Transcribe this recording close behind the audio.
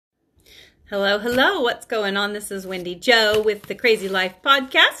Hello, hello. What's going on? This is Wendy Jo with the Crazy Life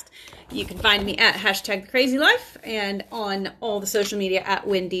Podcast. You can find me at hashtag Crazy Life and on all the social media at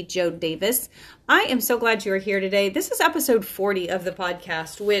Wendy Jo Davis. I am so glad you are here today. This is episode 40 of the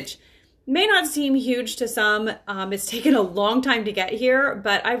podcast, which may not seem huge to some. It's taken a long time to get here,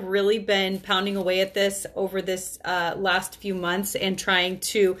 but I've really been pounding away at this over this last few months and trying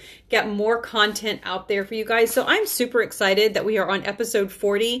to get more content out there for you guys. So I'm super excited that we are on episode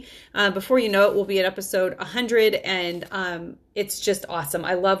 40. Before you know it, we'll be at episode 100, and it's just awesome.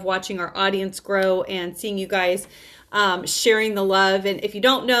 I love watching our audience grow and seeing you guys sharing the love. And if you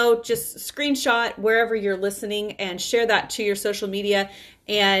don't know, just screenshot wherever you're listening and share that to your social media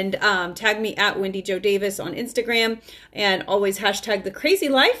and tag me at Wendy Jo Davis on Instagram, and always hashtag the Crazy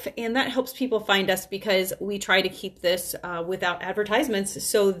Life. And that helps people find us because we try to keep this without advertisements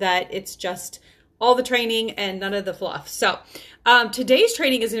so that it's just all the training and none of the fluff. So today's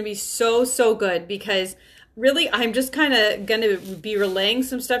training is going to be so good because really I'm just kind of going to be relaying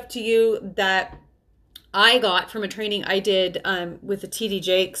some stuff to you that I got from a training I did with the TD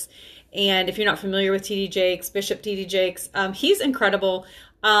Jakes. And if you're not familiar with TD Jakes, Bishop TD Jakes, he's incredible.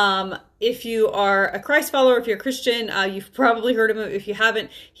 If you are a Christ follower, if you're a Christian, you've probably heard of him. If you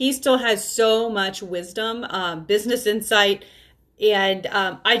haven't, he still has so much wisdom, business insight, and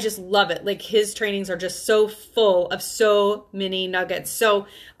I just love it. Like, his trainings are just so full of so many nuggets. So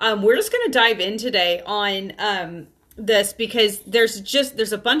we're just going to dive in today on this because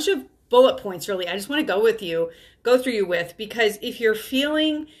there's a bunch of bullet points, really. I just want to go through you with, because if you're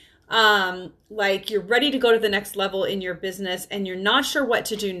feeling like you're ready to go to the next level in your business and you're not sure what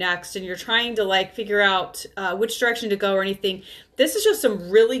to do next and you're trying to like figure out which direction to go or anything, this is just some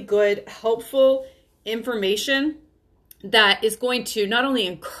really good, helpful information that is going to not only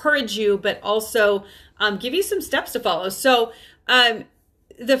encourage you, but also give you some steps to follow. So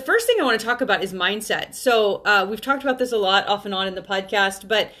the first thing I want to talk about is mindset. So we've talked about this a lot off and on in the podcast,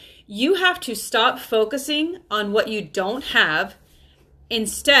 but you have to stop focusing on what you don't have.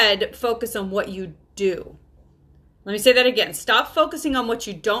 Instead, focus on what you do. Let me say that again. Stop focusing on what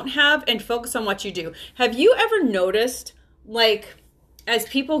you don't have and focus on what you do. Have you ever noticed, like, as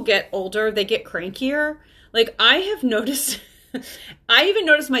people get older, they get crankier? Like, I have noticed, I even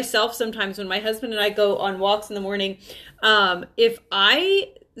notice myself sometimes when my husband and I go on walks in the morning. If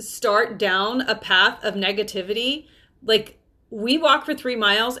I start down a path of negativity, like, we walk for 3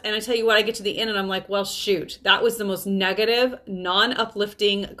 miles, and I tell you what, I get to the end and I'm like, well, shoot, that was the most negative,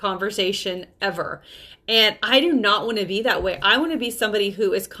 non-uplifting conversation ever. And I do not want to be that way. I want to be somebody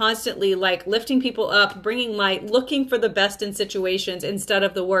who is constantly like lifting people up, bringing light, looking for the best in situations instead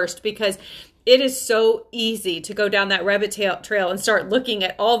of the worst, because it is so easy to go down that rabbit trail and start looking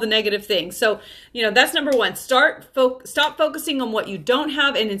at all the negative things. So, that's number one. Stop focusing on what you don't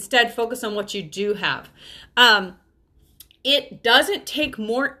have and instead focus on what you do have. It doesn't take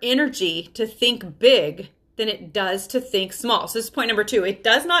more energy to think big than it does to think small. So this is point number 2. It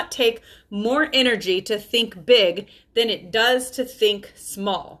does not take more energy to think big than it does to think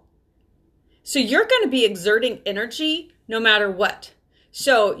small. So you're going to be exerting energy no matter what.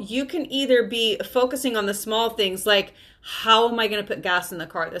 So you can either be focusing on the small things like, how am I going to put gas in the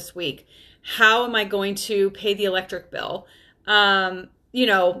car this week? How am I going to pay the electric bill?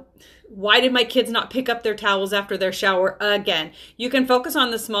 Why did my kids not pick up their towels after their shower again? You can focus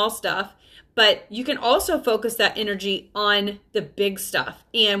on the small stuff, but you can also focus that energy on the big stuff.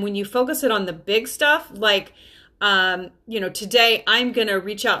 And when you focus it on the big stuff, like, today I'm going to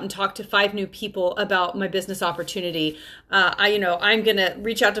reach out and talk to 5 new people about my business opportunity. I'm going to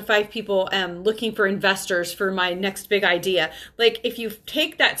reach out to 5 people looking for investors for my next big idea. Like, if you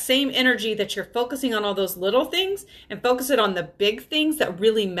take that same energy that you're focusing on all those little things and focus it on the big things that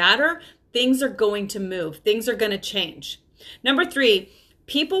really matter, things are going to move. Things are going to change. Number 3,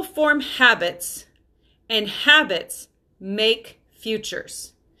 people form habits and habits make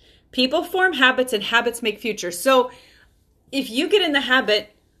futures. People form habits and habits make futures. So if you get in the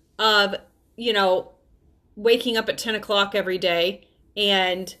habit of, waking up at 10 o'clock every day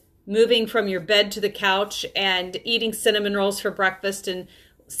and moving from your bed to the couch and eating cinnamon rolls for breakfast and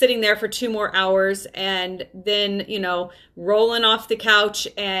sitting there for 2 more hours and then, rolling off the couch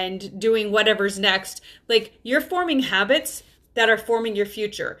and doing whatever's next, like, you're forming habits that are forming your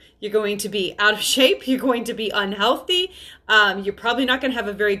future. You're going to be out of shape. You're going to be unhealthy. You're probably not going to have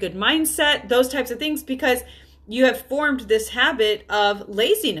a very good mindset, those types of things, because you have formed this habit of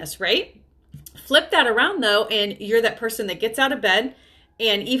laziness, right? Flip that around though, and you're that person that gets out of bed.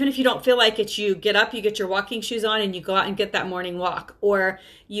 And even if you don't feel like it, you get up, you get your walking shoes on, and you go out and get that morning walk. Or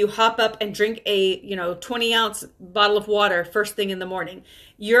you hop up and drink a 20-ounce bottle of water first thing in the morning.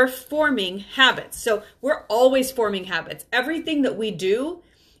 you're forming habits. So we're always forming habits. Everything that we do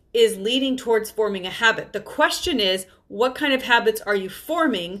is leading towards forming a habit. The question is, what kind of habits are you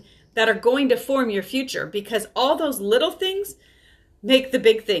forming that are going to form your future? Because all those little things make the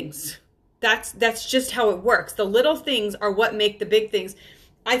big things. That's just how it works. The little things are what make the big things.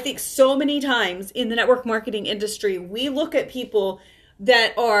 I think so many times in the network marketing industry, we look at people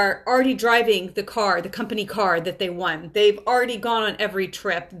that are already driving the car, the company car that they won. They've already gone on every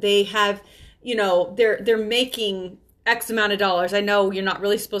trip. They have, they're making X amount of dollars. I know you're not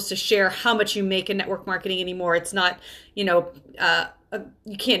really supposed to share how much you make in network marketing anymore. It's not, you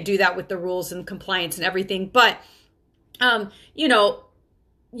can't do that with the rules and compliance and everything. But,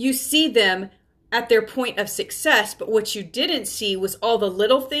 you see them at their point of success, but what you didn't see was all the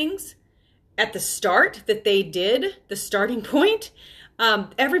little things at the start that they did, the starting point.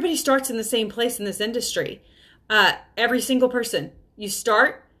 Everybody starts in the same place in this industry. Every single person. You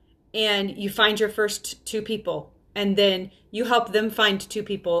start and you find your first 2 people, and then you help them find 2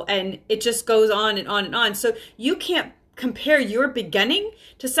 people, and it just goes on and on and on. So you can't compare your beginning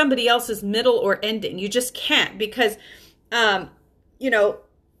to somebody else's middle or ending. You just can't, because,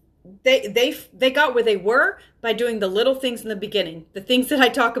 they got where they were by doing the little things in the beginning, the things that I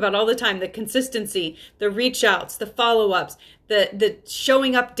talk about all the time, the consistency, the reach outs, the follow-ups, the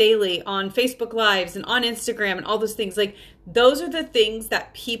showing up daily on Facebook Lives and on Instagram and all those things. Like, those are the things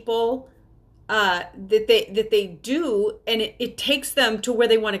that people that they do, and it takes them to where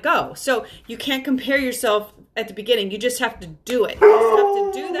they want to go. So you can't compare yourself at the beginning. You just have to do it. You just have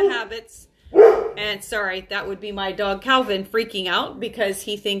to do the habits. And sorry, that would be my dog Calvin freaking out because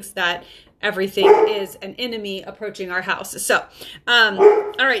he thinks that everything is an enemy approaching our house. So,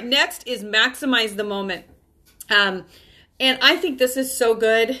 all right, next is maximize the moment. And I think this is so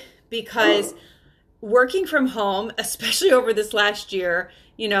good because working from home, especially over this last year,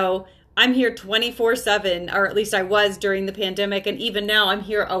 I'm here 24/7, or at least I was during the pandemic. And even now I'm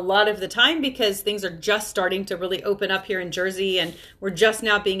here a lot of the time because things are just starting to really open up here in Jersey, and we're just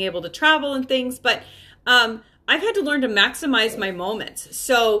now being able to travel and things. But I've had to learn to maximize my moments.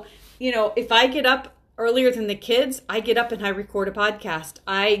 So, if I get up earlier than the kids, I get up and I record a podcast.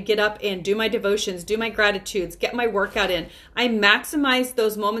 I get up and do my devotions, do my gratitudes, get my workout in. I maximize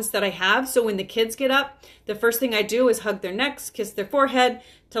those moments that I have. So when the kids get up, the first thing I do is hug their necks, kiss their forehead,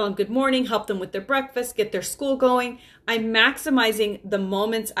 tell them good morning, help them with their breakfast, get their school going. I'm maximizing the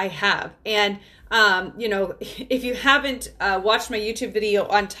moments I have. And, if you haven't watched my YouTube video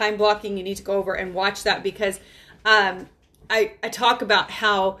on time blocking, you need to go over and watch that, because I talk about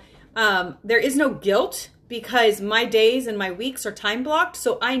how there is no guilt, because my days and my weeks are time blocked.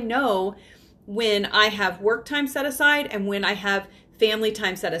 So I know when I have work time set aside and when I have family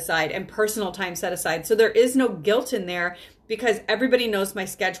time set aside and personal time set aside. So there is no guilt in there because everybody knows my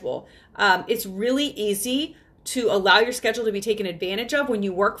schedule. It's really easy to allow your schedule to be taken advantage of when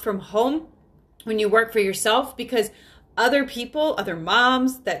you work from home, when you work for yourself, because other people, other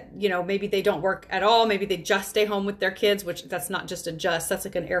moms that, maybe they don't work at all. Maybe they just stay home with their kids, which that's not just a just, that's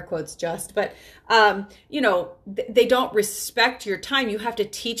like an air quotes just, but, they don't respect your time. You have to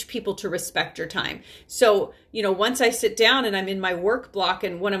teach people to respect your time. So, once I sit down and I'm in my work block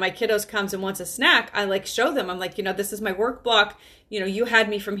and one of my kiddos comes and wants a snack, I show them, I'm like, this is my work block. You had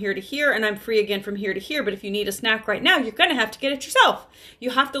me from here to here and I'm free again from here to here. But if you need a snack right now, you're going to have to get it yourself.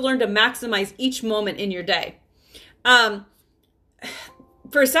 You have to learn to maximize each moment in your day.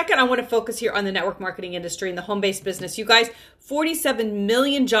 For a second, I want to focus here on the network marketing industry and the home-based business. You guys, 47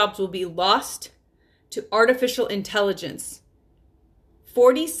 million jobs will be lost to artificial intelligence.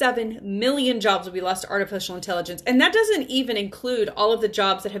 47 million jobs will be lost to artificial intelligence. And that doesn't even include all of the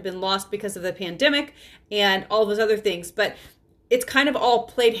jobs that have been lost because of the pandemic and all those other things. But it's kind of all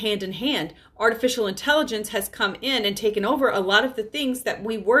played hand in hand. Artificial intelligence has come in and taken over a lot of the things that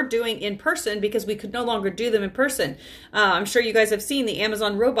we were doing in person because we could no longer do them in person. I'm sure you guys have seen the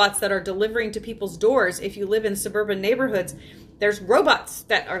Amazon robots that are delivering to people's doors. If you live in suburban neighborhoods, there's robots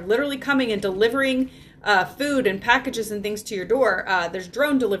that are literally coming and delivering food and packages and things to your door. There's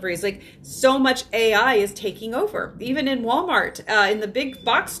drone deliveries. So much AI is taking over. Even in Walmart, in the big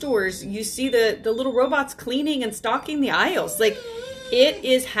box stores, you see the little robots cleaning and stocking the aisles. It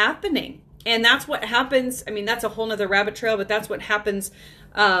is happening. And that's what happens. I mean, that's a whole nother rabbit trail, but that's what happens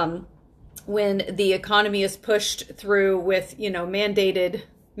when the economy is pushed through with, mandated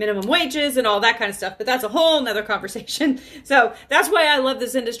minimum wages and all that kind of stuff. But that's a whole nother conversation. So that's why I love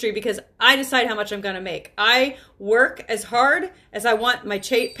this industry, because I decide how much I'm going to make. I work as hard as I want my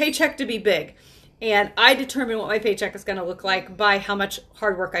paycheck to be big. And I determine what my paycheck is going to look like by how much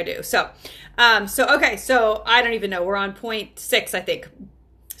hard work I do. So I don't even know. We're on point 6, I think.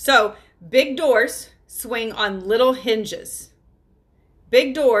 So big doors swing on little hinges.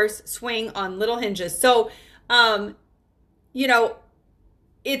 Big doors swing on little hinges. So, you know,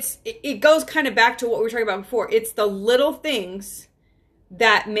 it goes kind of back to what we were talking about before. It's the little things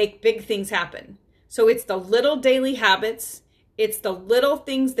that make big things happen. So it's the little daily habits. It's the little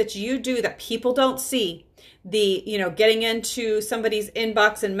things that you do that people don't see. Getting into somebody's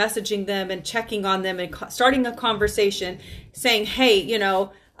inbox and messaging them and checking on them and starting a conversation saying, hey,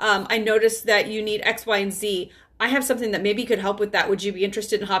 I noticed that you need X, Y, and Z. I have something that maybe could help with that. Would you be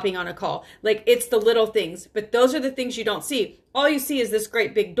interested in hopping on a call? Like, it's the little things, but those are the things you don't see. All you see is this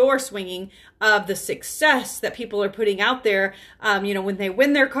great big door swinging of the success that people are putting out there. When they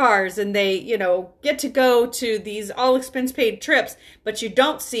win their cars and they, get to go to these all expense paid trips, but you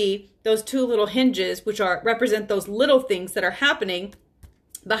don't see those two little hinges, which represent those little things that are happening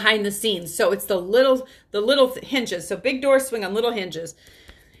behind the scenes. So it's the little hinges. So big doors swing on little hinges.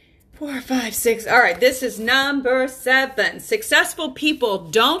 4, 5, 6. All right, this is number 7. Successful people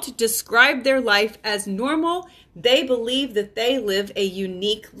don't describe their life as normal. They believe that they live a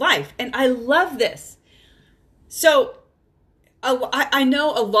unique life. And I love this. So I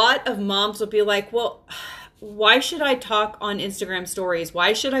know a lot of moms will be like, well, why should I talk on Instagram stories?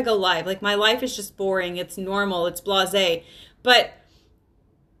 Why should I go live? Like, my life is just boring. It's normal. It's blasé. But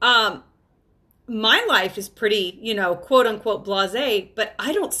my life is pretty, quote unquote blasé, but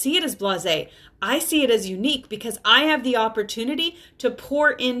I don't see it as blasé. I see it as unique because I have the opportunity to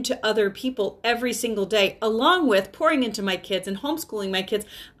pour into other people every single day, along with pouring into my kids and homeschooling my kids.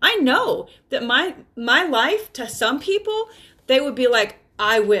 I know that my life, to some people, they would be like,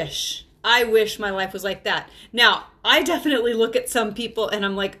 I wish my life was like that. Now, I definitely look at some people and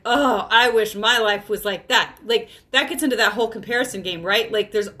I'm like, oh, I wish my life was like that. Like, that gets into that whole comparison game, right?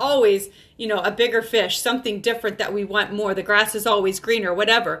 Like, there's always, a bigger fish, something different that we want more. The grass is always greener,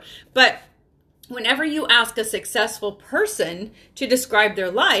 whatever. But whenever you ask a successful person to describe their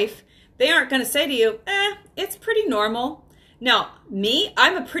life, they aren't going to say to you, it's pretty normal. Now, me,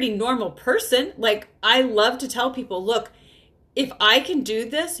 I'm a pretty normal person. Like, I love to tell people, look, if I can do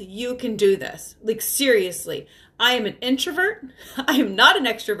this, you can do this. Like, seriously, I am an introvert. I am not an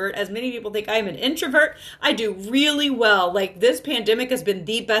extrovert, as many people think I am an introvert. I do really well. Like, this pandemic has been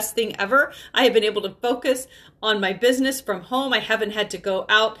the best thing ever. I have been able to focus on my business from home. I haven't had to go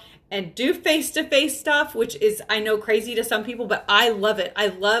out and do face-to-face stuff, which is, I know, crazy to some people, but I love it. I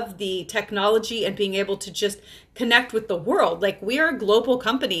love the technology and being able to just connect with the world. Like, we are a global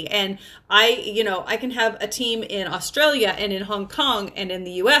company, and I can have a team in Australia and in Hong Kong and in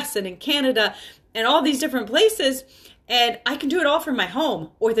the US and in Canada and all these different places, and I can do it all from my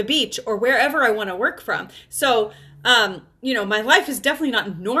home or the beach or wherever I want to work from. So, my life is definitely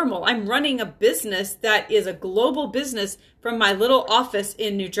not normal. I'm running a business that is a global business from my little office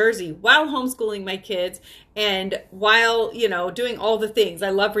in New Jersey while homeschooling my kids and while, doing all the things. I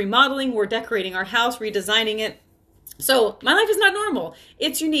love remodeling. We're decorating our house, redesigning it. So my life is not normal.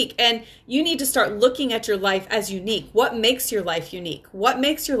 It's unique. And you need to start looking at your life as unique. What makes your life unique? What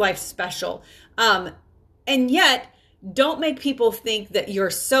makes your life special? And yet, don't make people think that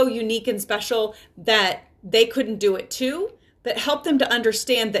you're so unique and special that they couldn't do it too, but help them to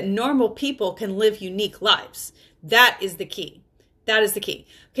understand that normal people can live unique lives. That is the key. That is the key.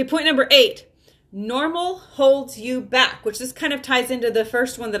 Okay, point number 8. Normal holds you back, which this kind of ties into the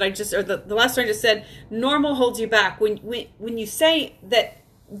first one that the last one I just said. Normal holds you back. When you say that,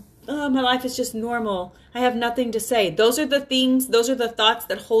 oh, my life is just normal, I have nothing to say. Those are the thoughts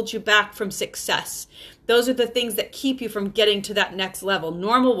that hold you back from success. Those are the things that keep you from getting to that next level.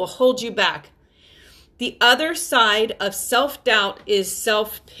 Normal will hold you back. The other side of self-doubt is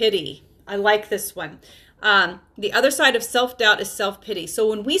self-pity. I like this one. The other side of self-doubt is self-pity. So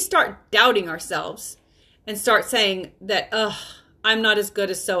when we start doubting ourselves and start saying that, I'm not as good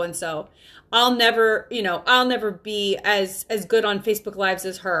as so-and-so. I'll never be as good on Facebook Lives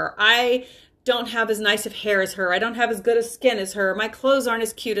as her. I don't have as nice of hair as her. I don't have as good a skin as her. My clothes aren't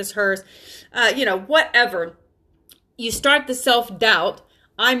as cute as hers. Whatever. You start the self-doubt,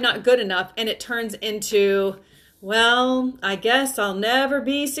 I'm not good enough, and it turns into, well, I guess I'll never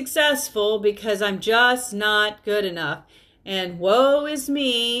be successful because I'm just not good enough. And woe is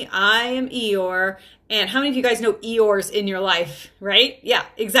me, I am Eeyore. And how many of you guys know Eeyores in your life, right? Yeah,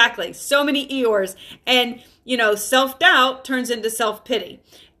 exactly. So many Eeyores. And, self-doubt turns into self-pity.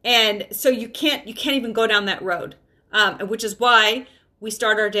 And so you can't even go down that road, which is why we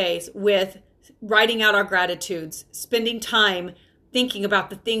start our days with writing out our gratitudes, spending time thinking about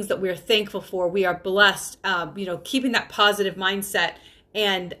the things that we're thankful for. We are blessed, keeping that positive mindset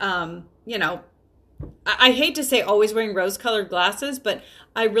and, I hate to say always wearing rose-colored glasses, but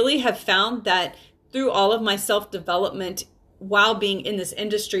I really have found that through all of my self-development while being in this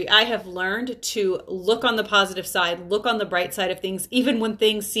industry, I have learned to look on the positive side, look on the bright side of things, even when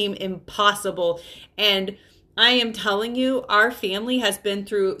things seem impossible. And I am telling you, our family has been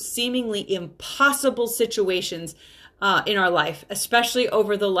through seemingly impossible situations in our life, especially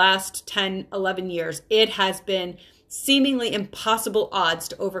over the last 10, 11 years. It has been seemingly impossible odds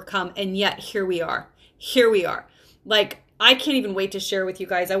to overcome. And yet here we are. Here we are. Like, I can't even wait to share with you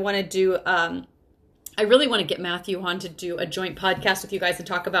guys. I want to do, I really want to get Matthew on to do a joint podcast with you guys and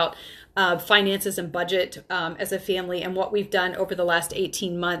talk about finances and budget as a family and what we've done over the last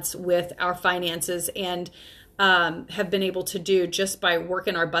 18 months with our finances and have been able to do just by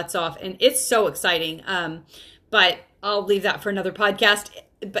working our butts off. And it's so exciting. But I'll leave that for another podcast.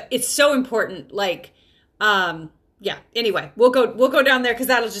 But it's so important. Like, yeah, anyway, we'll go down there because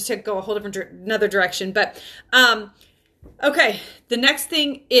that'll just go a whole different, another direction. But, okay, the next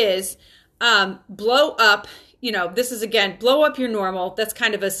thing is, blow up, this is again, blow up your normal. That's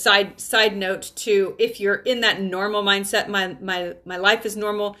kind of a side note to, if you're in that normal mindset, my life is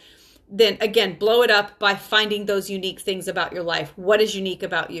normal, then again, blow it up by finding those unique things about your life. What is unique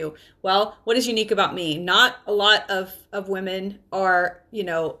about you? Well, what is unique about me? Not a lot of women are,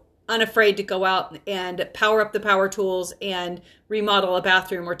 unafraid to go out and power up the power tools and remodel a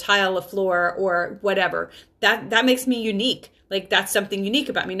bathroom or tile a floor or whatever. That makes me unique. Like, that's something unique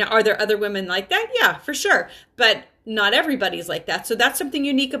about me. Now, are there other women like that? Yeah, for sure. But not everybody's like that. So that's something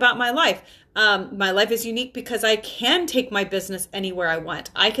unique about my life. My life is unique because I can take my business anywhere I want.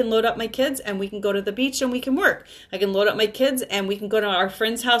 I can load up my kids and we can go to the beach and we can work. I can load up my kids and we can go to our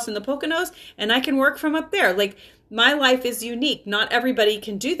friend's house in the Poconos and I can work from up there. Like, my life is unique. Not everybody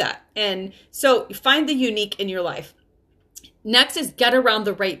can do that. And so find the unique in your life. Next is get around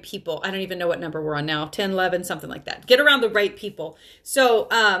the right people. I don't even know what number we're on now, 10, 11, something like that. Get around the right people. So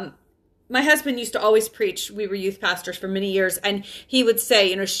my husband used to always preach. We were youth pastors for many years. And he would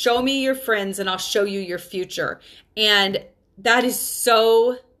say, show me your friends and I'll show you your future. And that is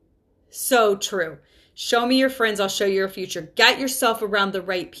so, so true. Show me your friends, I'll show you your future. Get yourself around the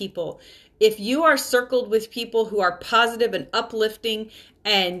right people. If you are circled with people who are positive and uplifting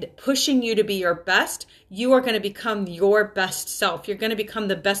and pushing you to be your best, you are going to become your best self. You're going to become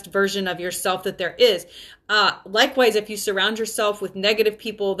the best version of yourself that there is. Likewise, if you surround yourself with negative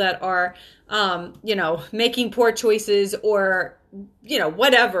people that are, making poor choices or,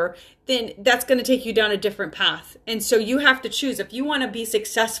 whatever, then that's going to take you down a different path. And so you have to choose. If you want to be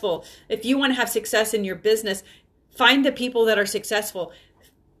successful, if you want to have success in your business, find the people that are successful.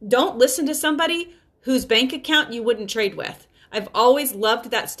 Don't listen to somebody whose bank account you wouldn't trade with. I've always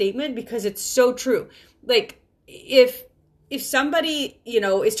loved that statement because it's so true. Like, if somebody,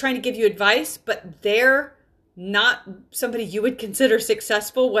 is trying to give you advice, but they're not somebody you would consider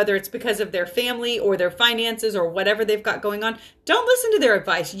successful, whether it's because of their family or their finances or whatever they've got going on, don't listen to their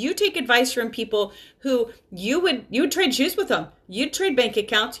advice. You take advice from people who you would trade shoes with them. You'd trade bank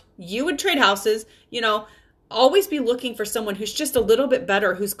accounts. You would trade houses, Always be looking for someone who's just a little bit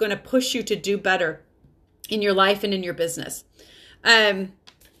better, who's going to push you to do better in your life and in your business.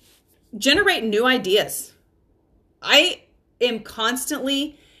 Generate new ideas. I am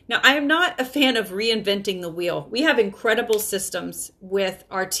constantly, now I am not a fan of reinventing the wheel. We have incredible systems with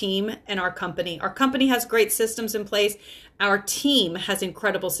our team and our company. Our company has great systems in place. Our team has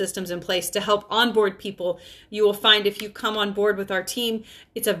incredible systems in place to help onboard people. You will find if you come on board with our team,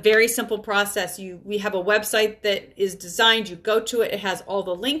 it's a very simple process. We have a website that is designed. You go to it. It has all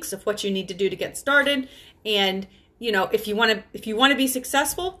the links of what you need to do to get started. And if you want to be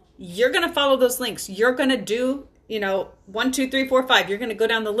successful, you're going to follow those links. You're going to do 1, 2, 3, 4, 5. You're going to go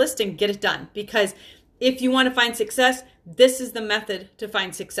down the list and get it done. Because if you want to find success, this is the method to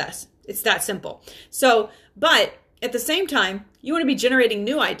find success. It's that simple. So, but at the same time, you want to be generating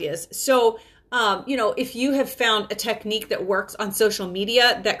new ideas. So, if you have found a technique that works on social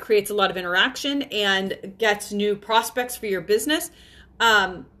media that creates a lot of interaction and gets new prospects for your business,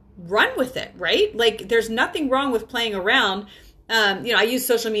 run with it, right? Like, there's nothing wrong with playing around. I use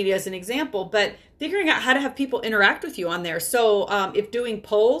social media as an example, but figuring out how to have people interact with you on there. So if doing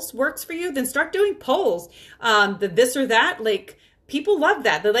polls works for you, then start doing polls. The this or that, like, people love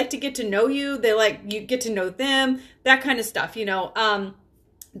that. They like to get to know you. They like you get to know them, that kind of stuff.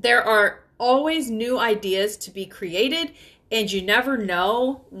 There are always new ideas to be created, and you never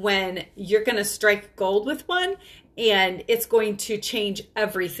know when you're going to strike gold with one and it's going to change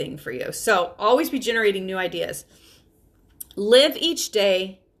everything for you. So always be generating new ideas. Live each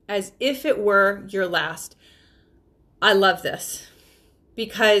day as if it were your last. I love this.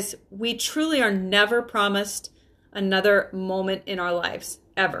 because we truly are never promised another moment in our lives,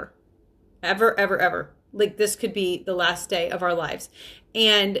 ever, ever, ever, ever. Like this could be the last day of our lives.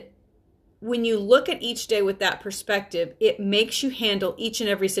 And when you look at each day with that perspective, it makes you handle each and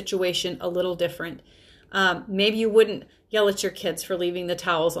every situation a little different. Maybe you wouldn't yell at your kids for leaving the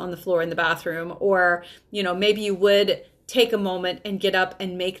towels on the floor in the bathroom, or, maybe you would take a moment and get up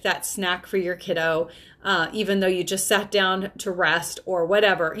and make that snack for your kiddo, even though you just sat down to rest or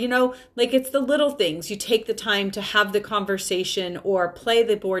whatever. Like it's the little things. You take the time to have the conversation or play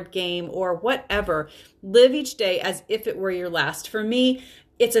the board game or whatever. Live each day as if it were your last. For me,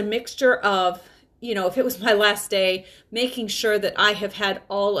 it's a mixture of, if it was my last day, making sure that I have had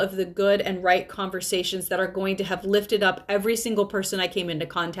all of the good and right conversations that are going to have lifted up every single person I came into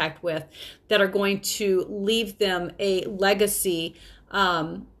contact with, that are going to leave them a legacy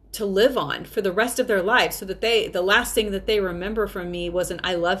to live on for the rest of their lives, so that the last thing that they remember from me was an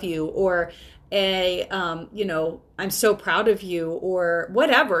 "I love you" or "I'm so proud of you" or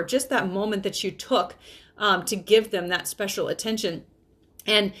whatever. Just that moment that you took to give them that special attention.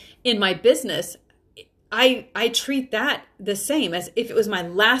 And in my business, I treat that the same as if it was my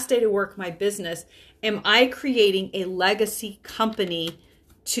last day to work my business. Am I creating a legacy company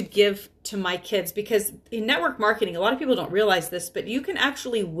to give to my kids? Because in network marketing, a lot of people don't realize this, but you can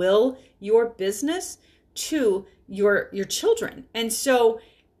actually will your business to your children. And so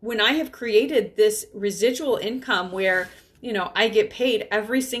when I have created this residual income where, I get paid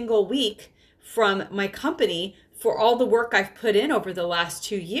every single week from my company for all the work I've put in over the last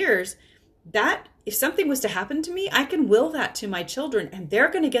 2 years, that if something was to happen to me, I can will that to my children, and they're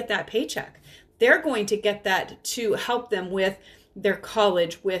going to get that paycheck. They're going to get that to help them with their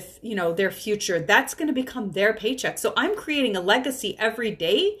college, with, their future. That's going to become their paycheck. So I'm creating a legacy every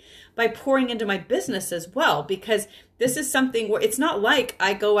day by pouring into my business as well, because this is something where it's not like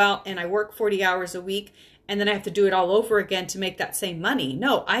I go out and I work 40 hours a week and then I have to do it all over again to make that same money.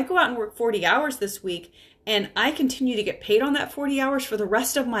 No, I go out and work 40 hours this week, and I continue to get paid on that 40 hours for the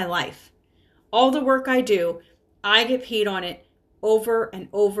rest of my life. All the work I do, I get paid on it over and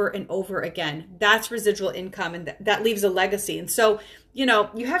over and over again. That's residual income, and that leaves a legacy. And so, you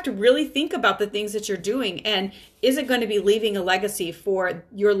have to really think about the things that you're doing, and is it going to be leaving a legacy for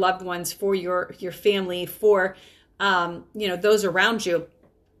your loved ones, for your family, for those around you.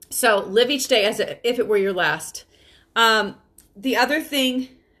 So live each day as if it were your last. The other thing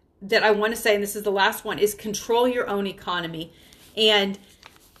that I want to say, and this is the last one, is control your own economy. And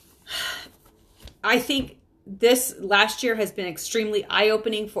I think this last year has been extremely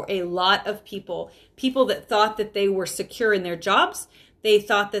eye-opening for a lot of people that thought that they were secure in their jobs. They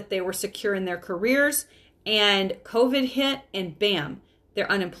thought that they were secure in their careers, and COVID hit, and bam, they're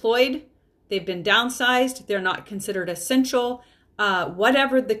unemployed. They've been downsized. They're not considered essential.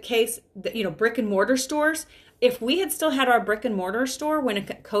 Whatever the case, brick and mortar stores. If we had still had our brick and mortar store when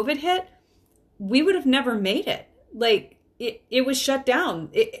COVID hit, we would have never made it. Like it was shut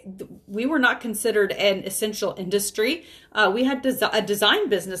down. We were not considered an essential industry. We had a design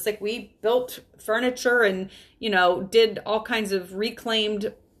business. Like we built furniture and, did all kinds of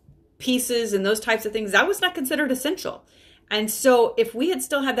reclaimed pieces and those types of things. That was not considered essential. And so if we had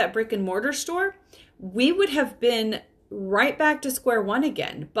still had that brick and mortar store, we would have been right back to square one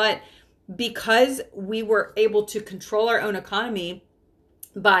again. But because we were able to control our own economy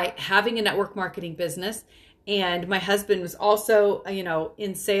by having a network marketing business, and my husband was also,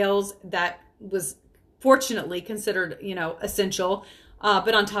 in sales, that was fortunately considered, essential.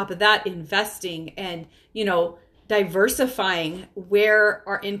 But on top of that, investing and, diversifying where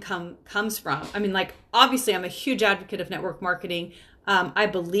our income comes from. I mean, obviously I'm a huge advocate of network marketing. I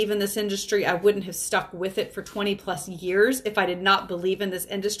believe in this industry. I wouldn't have stuck with it for 20 plus years if I did not believe in this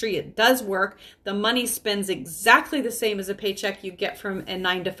industry. It does work. The money spends exactly the same as a paycheck you get from a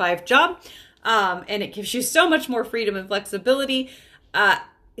 9-to-5 job. And it gives you so much more freedom and flexibility.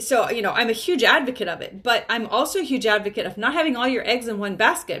 So, I'm a huge advocate of it, but I'm also a huge advocate of not having all your eggs in one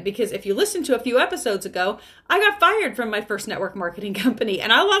basket, because if you listened to a few episodes ago, I got fired from my first network marketing company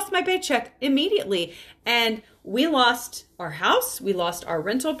and I lost my paycheck immediately. And we lost our house. We lost our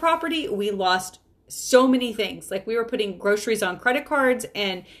rental property. We lost so many things. Like we were putting groceries on credit cards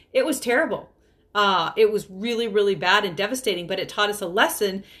and it was terrible. It was really, really bad and devastating, but it taught us a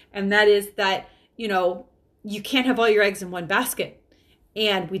lesson. And that is that, you can't have all your eggs in one basket.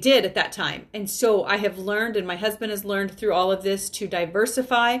 And we did at that time. And so I have learned, and my husband has learned through all of this, to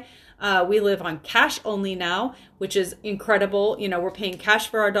diversify. We live on cash only now, which is incredible. We're paying cash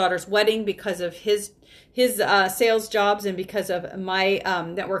for our daughter's wedding because of his sales jobs and because of my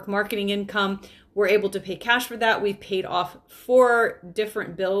network marketing income. we're able to pay cash for that. We've paid off 4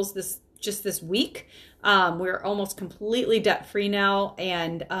 different bills this week. We're almost completely debt free now,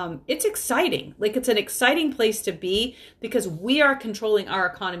 and it's exciting. Like, it's an exciting place to be because we are controlling our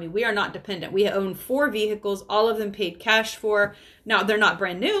economy. We are not dependent. We own 4 vehicles, all of them paid cash for. Now, they're not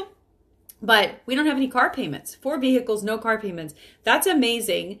brand new, but we don't have any car payments. 4 vehicles, no car payments. That's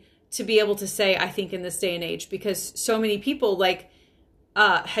amazing to be able to say, I think, in this day and age, because so many people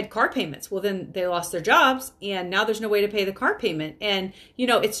had car payments. Well, then they lost their jobs and now there's no way to pay the car payment. And,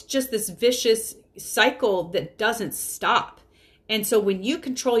 it's just this vicious cycle that doesn't stop. And so when you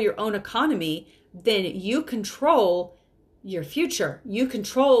control your own economy, then you control your future. You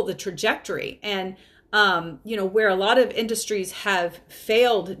control the trajectory. And, where a lot of industries have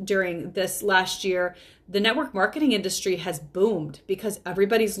failed during this last year, the network marketing industry has boomed because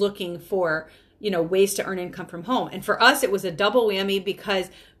everybody's looking for ways to earn income from home. And for us, it was a double whammy because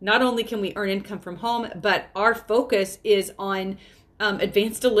not only can we earn income from home, but our focus is on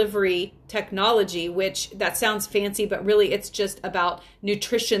advanced delivery technology, which that sounds fancy, but really it's just about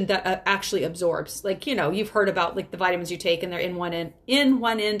nutrition that actually absorbs. You've heard about the vitamins you take and they're in one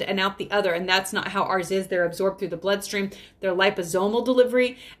end and out the other. And that's not how ours is. They're absorbed through the bloodstream. They're liposomal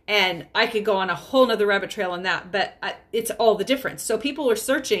delivery. And I could go on a whole nother rabbit trail on that, but it's all the difference. So people are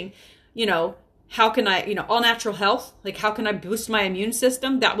searching, how can I, all natural health, how can I boost my immune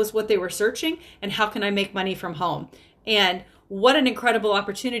system? That was what they were searching. And how can I make money from home? And what an incredible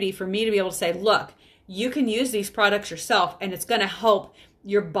opportunity for me to be able to say, look, you can use these products yourself and it's going to help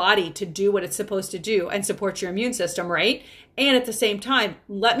your body to do what it's supposed to do and support your immune system, right? And at the same time,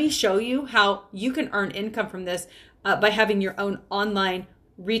 let me show you how you can earn income from this by having your own online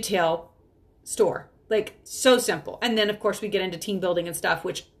retail store. So simple. And then, of course, we get into team building and stuff,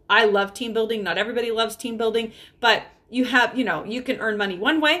 which I love team building. Not everybody loves team building, but you have, you can earn money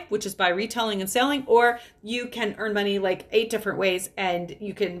one way, which is by retailing and selling, or you can earn money 8 different ways, and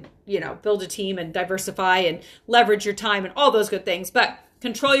you can, build a team and diversify and leverage your time and all those good things, but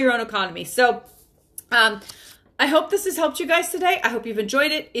control your own economy. So, I hope this has helped you guys today. I hope you've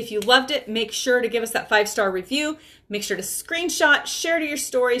enjoyed it. If you loved it, make sure to give us that 5-star review. Make sure to screenshot, share to your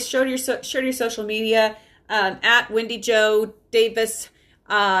stories, share to your social media, at Wendy Jo Davis.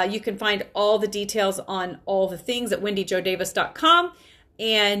 You can find all the details on all the things at wendyjodavis.com.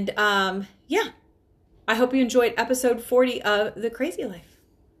 And I hope you enjoyed episode 40 of The Crazy Life.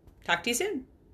 Talk to you soon.